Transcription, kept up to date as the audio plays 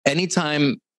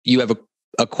anytime you have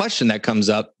a question that comes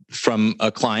up from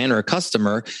a client or a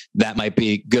customer, that might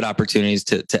be good opportunities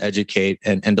to educate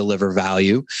and deliver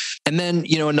value. And then,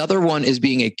 another one is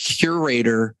being a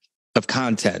curator of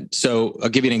content. So I'll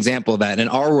give you an example of that. In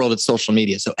our world, it's social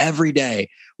media. So every day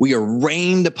we are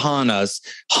rained upon us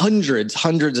hundreds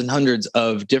and hundreds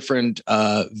of different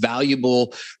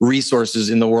valuable resources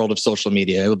in the world of social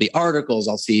media. It will be articles.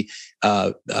 I'll see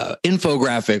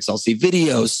infographics. I'll see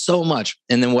videos, so much.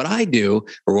 And then what I do,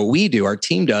 or what we do, our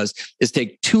team does, is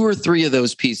take 2 or 3 of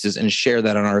those pieces and share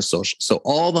that on our social. So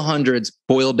all the hundreds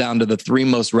boil down to the 3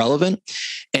 most relevant.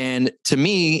 And to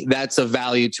me, that's of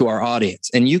value to our audience.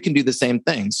 And you can do the same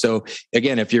thing. So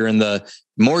again, if you're in the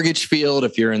mortgage field,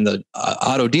 if you're in the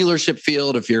auto dealership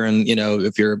field, if you're in,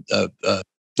 if you're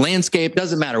landscape,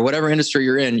 doesn't matter, whatever industry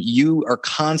you're in, you are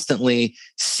constantly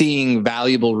seeing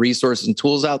valuable resources and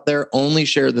tools out there. Only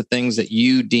share the things that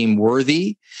you deem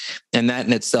worthy. And that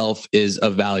in itself is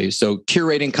of value. So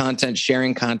curating content,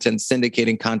 sharing content,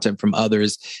 syndicating content from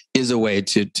others is a way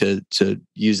to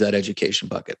use that education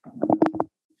bucket.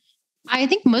 I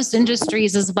think most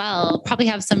industries as well probably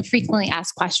have some frequently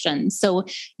asked questions. So,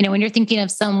 when you're thinking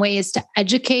of some ways to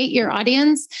educate your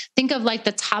audience, think of like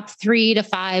the top 3 to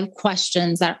 5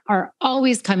 questions that are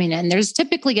always coming in. There's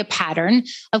typically a pattern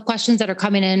of questions that are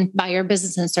coming in by your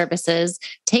business and services.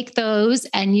 Take those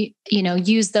and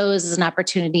use those as an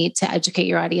opportunity to educate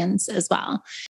your audience as well.